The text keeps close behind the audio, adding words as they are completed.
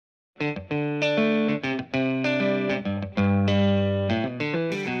Hi,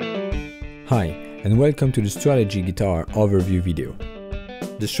 and welcome to the Strategy Guitar overview video.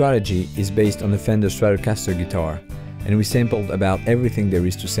 The Strategy is based on the Fender Stratocaster guitar, and we sampled about everything there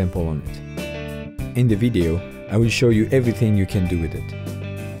is to sample on it. In the video, I will show you everything you can do with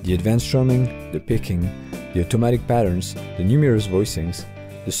it. The advanced strumming, the picking, the automatic patterns, the numerous voicings,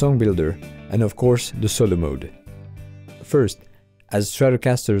 the song builder, and of course the solo mode. First, as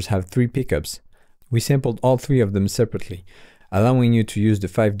Stratocasters have 3 pickups, we sampled all 3 of them separately, allowing you to use the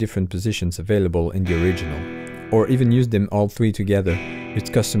 5 different positions available in the original, or even use them all 3 together with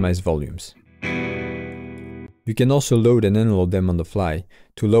customized volumes. You can also load and unload them on the fly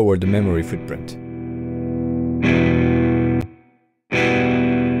to lower the memory footprint.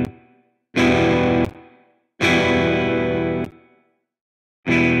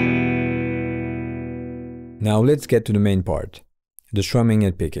 Now let's get to the main part, the strumming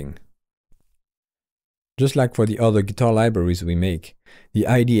and picking. Just like for the other guitar libraries we make, the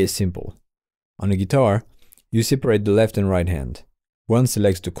idea is simple. On a guitar, you separate the left and right hand. One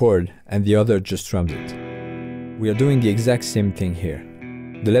selects the chord and the other just strums it. We are doing the exact same thing here.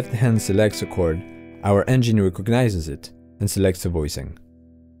 The left hand selects a chord, our engine recognizes it and selects a voicing.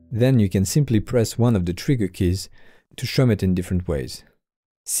 Then you can simply press one of the trigger keys to strum it in different ways.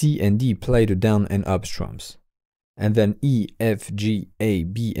 C and D play the down and up strums. And then E, F, G, A,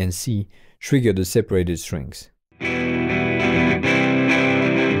 B and C trigger the separated strings.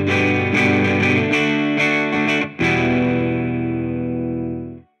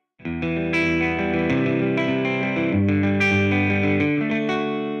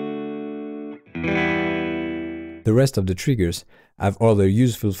 The rest of the triggers have other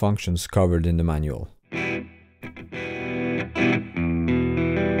useful functions covered in the manual.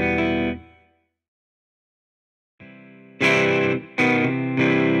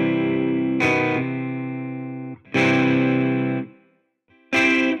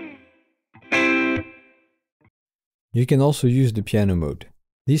 You can also use the piano mode.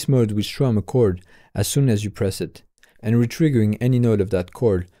 This mode will strum a chord as soon as you press it, and retriggering any note of that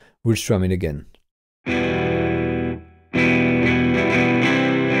chord will strum it again.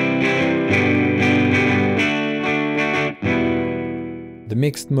 The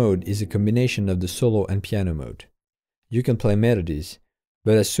mixed mode is a combination of the solo and piano mode. You can play melodies,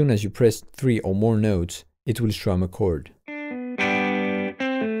 but as soon as you press 3 or more notes, it will strum a chord.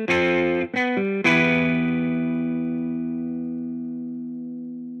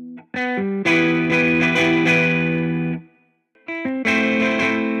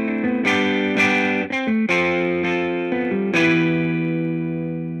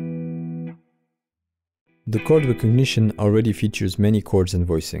 The chord recognition already features many chords and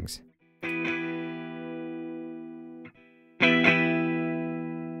voicings.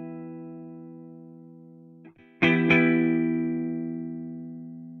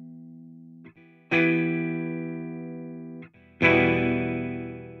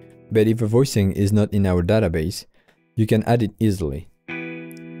 But if a voicing is not in our database, you can add it easily.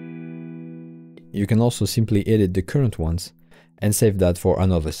 You can also simply edit the current ones and save that for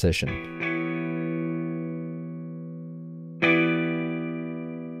another session.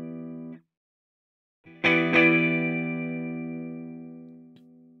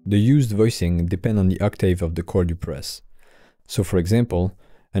 The used voicing depend on the octave of the chord you press. So for example,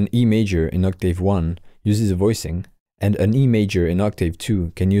 an E major in octave 1 uses a voicing, and an E major in octave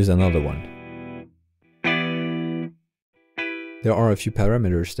 2 can use another one. There are a few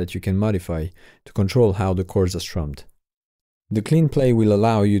parameters that you can modify to control how the chords are strummed. The clean play will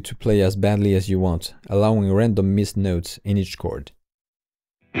allow you to play as badly as you want, allowing random missed notes in each chord.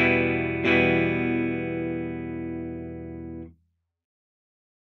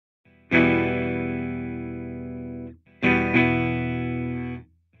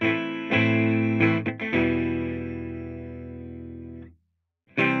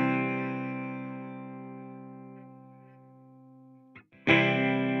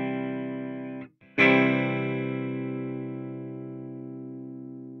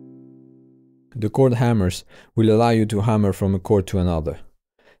 The chord hammers will allow you to hammer from a chord to another.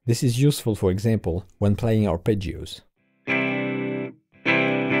 This is useful, for example, when playing arpeggios.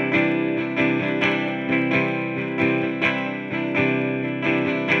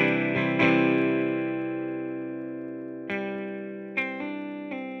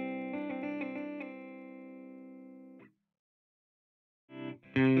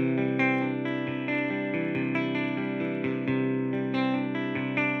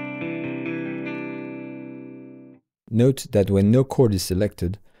 Note that when no chord is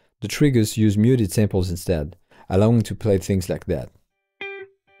selected, the triggers use muted samples instead, allowing to play things like that.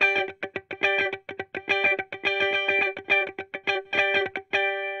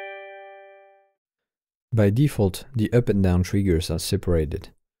 By default, the up and down triggers are separated,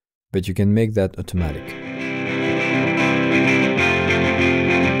 but you can make that automatic.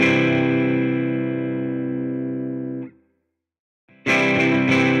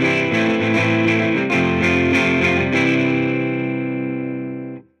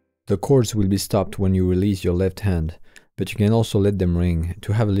 The chords will be stopped when you release your left hand, but you can also let them ring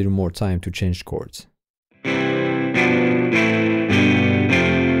to have a little more time to change chords.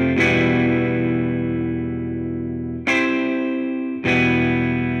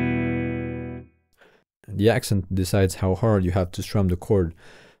 The accent decides how hard you have to strum the chord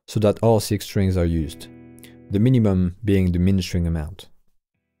so that all 6 strings are used, the minimum being the min string amount.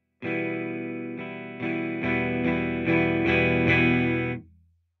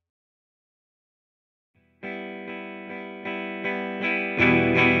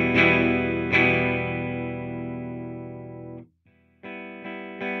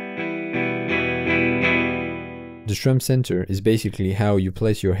 The strum center is basically how you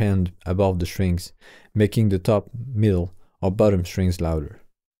place your hand above the strings, making the top, middle, or bottom strings louder.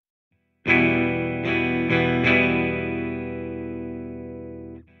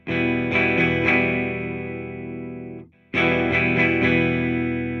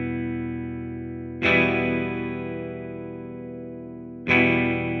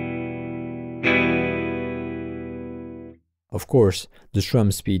 Of course, the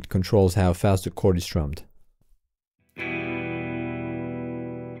strum speed controls how fast the chord is strummed.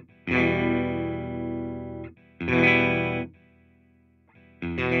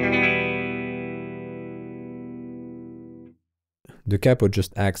 The capo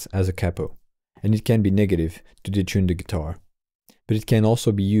just acts as a capo, and it can be negative to detune the guitar, but it can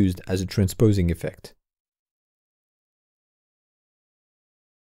also be used as a transposing effect.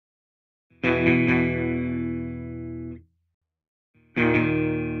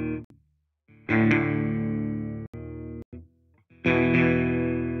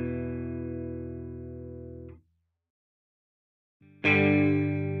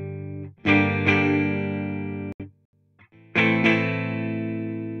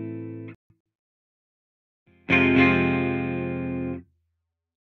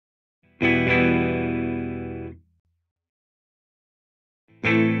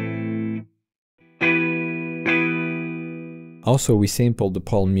 Also, we sampled the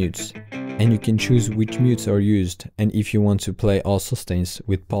palm mutes, and you can choose which mutes are used and if you want to play all sustains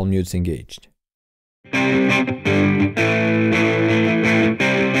with palm mutes engaged.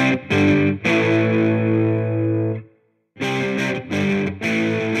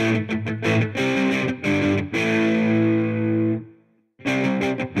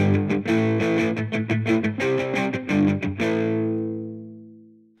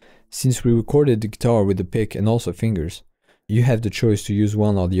 Since we recorded the guitar with the pick and also fingers, you have the choice to use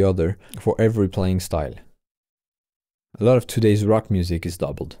one or the other for every playing style. A lot of today's rock music is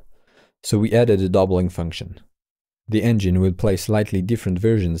doubled, so we added a doubling function. The engine will play slightly different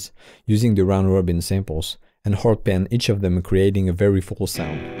versions using the round-robin samples and hard pan each of them, creating a very full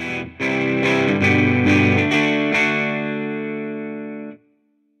sound.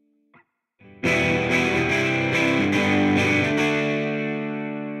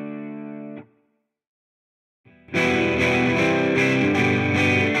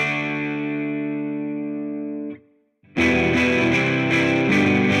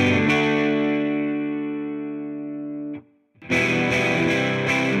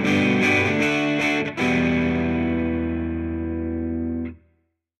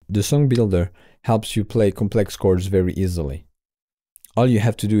 The Song Builder helps you play complex chords very easily. All you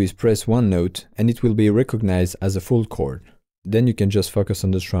have to do is press one note and it will be recognized as a full chord. Then you can just focus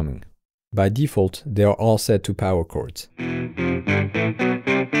on the strumming. By default, they are all set to power chords.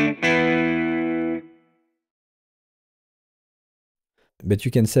 But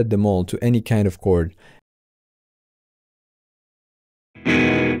you can set them all to any kind of chord.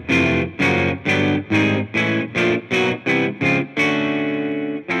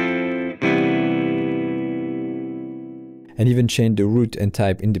 And even change the root and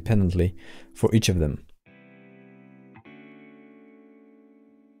type independently for each of them.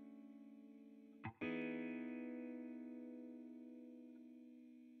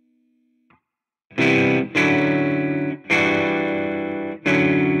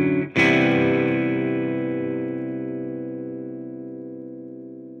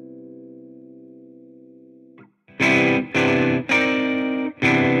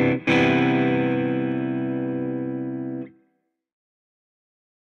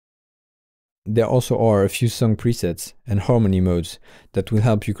 There also are a few song presets and harmony modes that will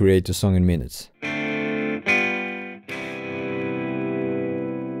help you create a song in minutes.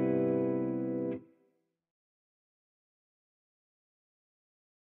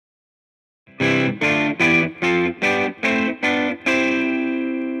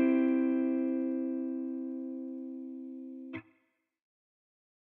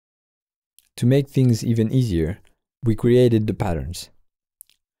 To make things even easier, we created the patterns.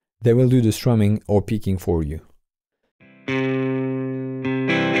 They will do the strumming or picking for you.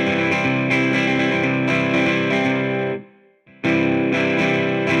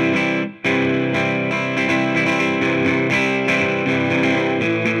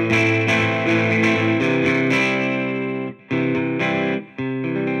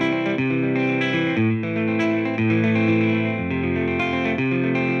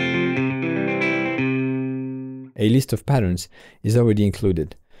 A list of patterns is already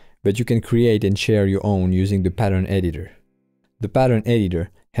included, but you can create and share your own using the pattern editor. The pattern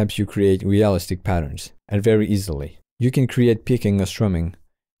editor helps you create realistic patterns, and very easily. You can create picking or strumming,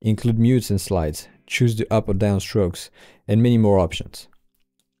 include mutes and slides, choose the up or down strokes, and many more options.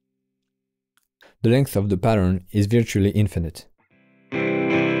 The length of the pattern is virtually infinite.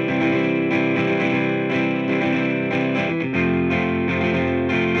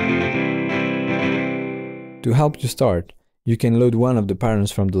 To help you start, you can load one of the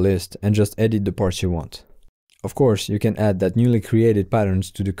patterns from the list and just edit the parts you want. Of course, you can add that newly created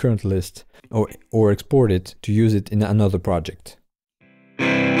patterns to the current list or export it to use it in another project.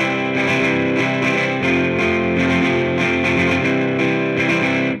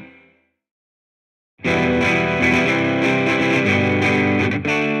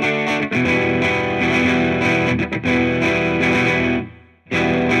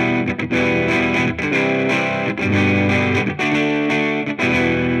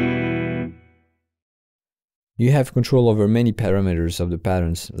 You have control over many parameters of the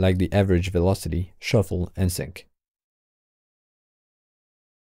patterns like the average velocity, shuffle, and sync.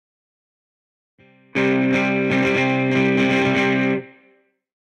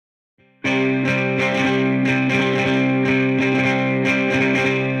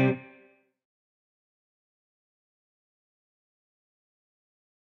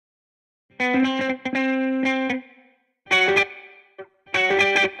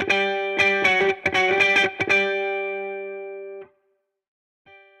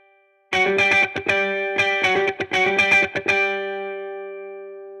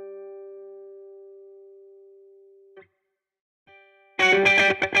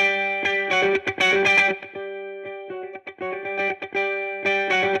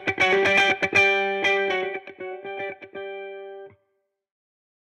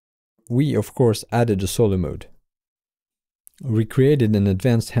 We, of course, added a solo mode. We created an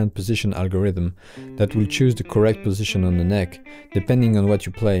advanced hand position algorithm that will choose the correct position on the neck depending on what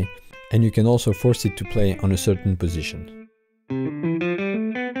you play, and you can also force it to play on a certain position.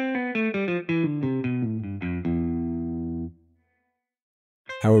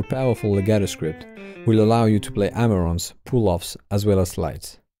 Our powerful legato script will allow you to play hammer-ons, pull-offs, as well as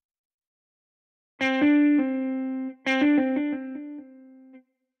slides.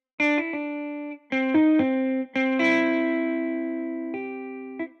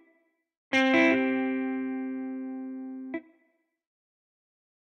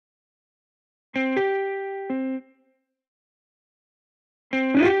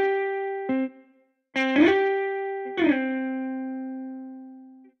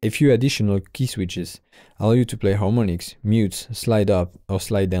 A few additional key switches allow you to play harmonics, mutes, slide up or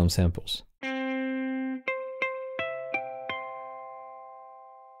slide down samples.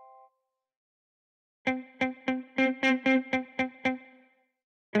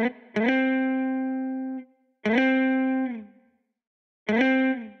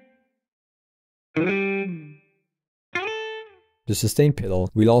 The sustain pedal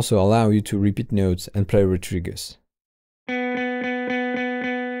will also allow you to repeat notes and play retrigus.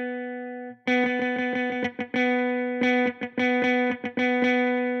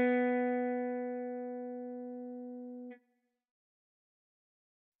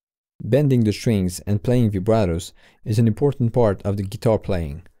 Bending the strings and playing vibratos is an important part of the guitar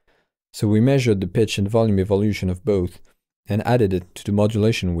playing, so we measured the pitch and volume evolution of both and added it to the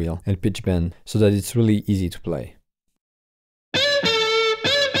modulation wheel and pitch bend so that it's really easy to play.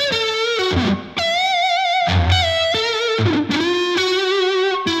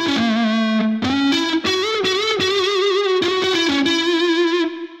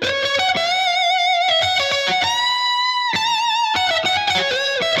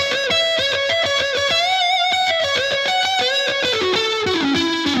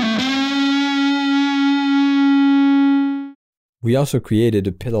 We also created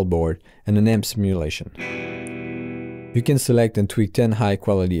a pedal board and an amp simulation. You can select and tweak 10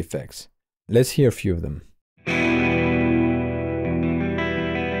 high-quality effects. Let's hear a few of them.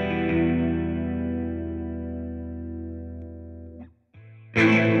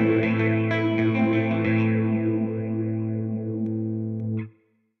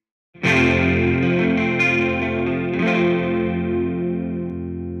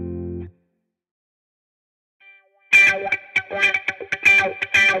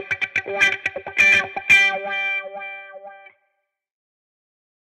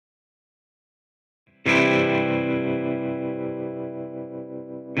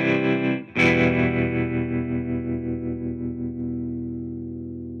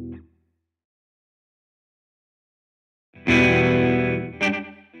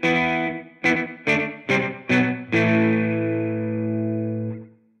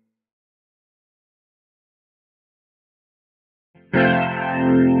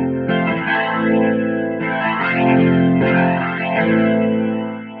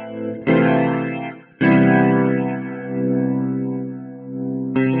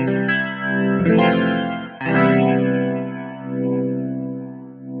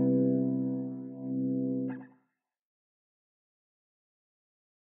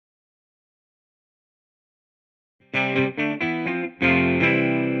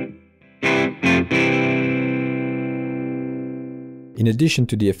 In addition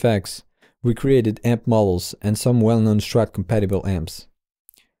to the effects, we created amp models and some well-known Strat compatible amps.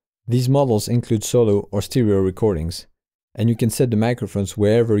 These models include solo or stereo recordings, and you can set the microphones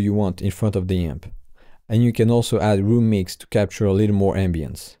wherever you want in front of the amp. And you can also add room mix to capture a little more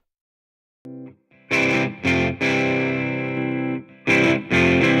ambience.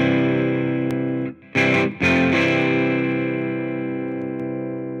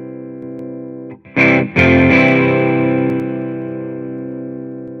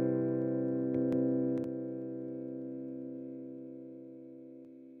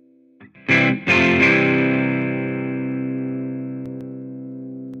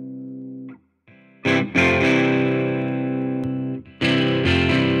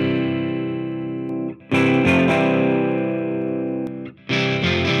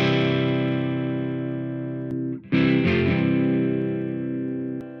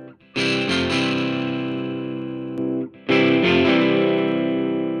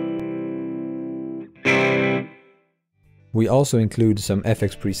 We also include some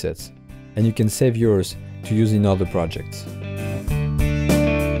FX presets, and you can save yours to use in other projects.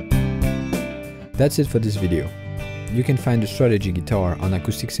 That's it for this video. You can find the Strategy guitar on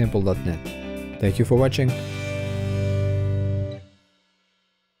acousticsample.net. Thank you for watching.